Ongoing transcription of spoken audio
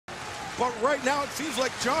But right now, it seems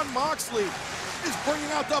like Jon Moxley is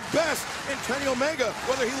bringing out the best in Kenny Omega,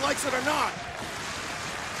 whether he likes it or not.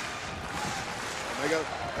 Omega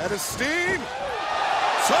at his steam.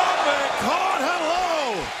 Something caught,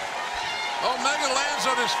 hello! Omega lands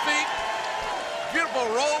on his feet. Beautiful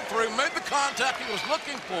roll through, made the contact he was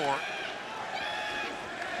looking for.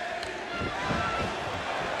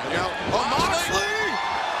 And now, Moxley!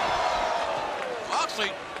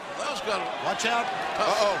 Moxley, that was good. Watch out.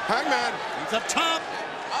 Uh-oh, Hangman. He's up top.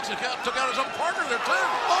 Moxley took out his own partner there, too.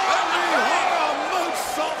 Oh,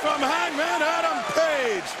 moonsault from Hangman Adam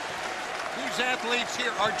Page. These athletes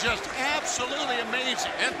here are just absolutely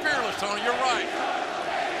amazing. And fearless, Tony, you're right.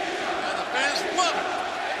 And the fans love it.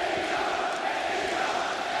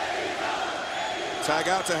 Tag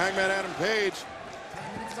out to Hangman Adam Page.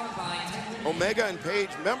 Omega and Page,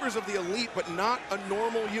 members of the Elite, but not a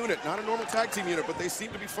normal unit, not a normal tag team unit, but they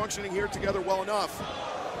seem to be functioning here together well enough.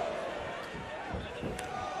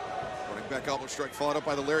 Running back elbow strike followed up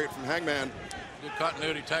by the lariat from Hangman. Good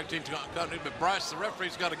continuity, tag team continuity, but Bryce, the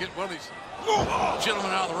referee's got to get one of these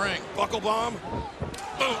gentlemen out of the ring. Buckle bomb.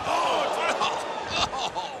 Boom.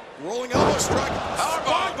 Oh. Rolling elbow strike.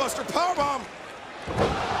 Powerbomb. Buster powerbomb.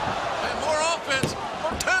 And more offense,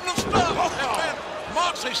 more tandem stuff. And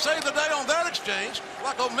Moxley saved the day on that exchange,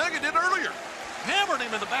 like Omega did earlier. Hammered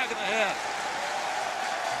him in the back of the head.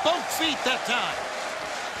 Both feet that time.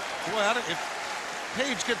 Boy, if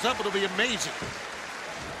Page gets up, it'll be amazing.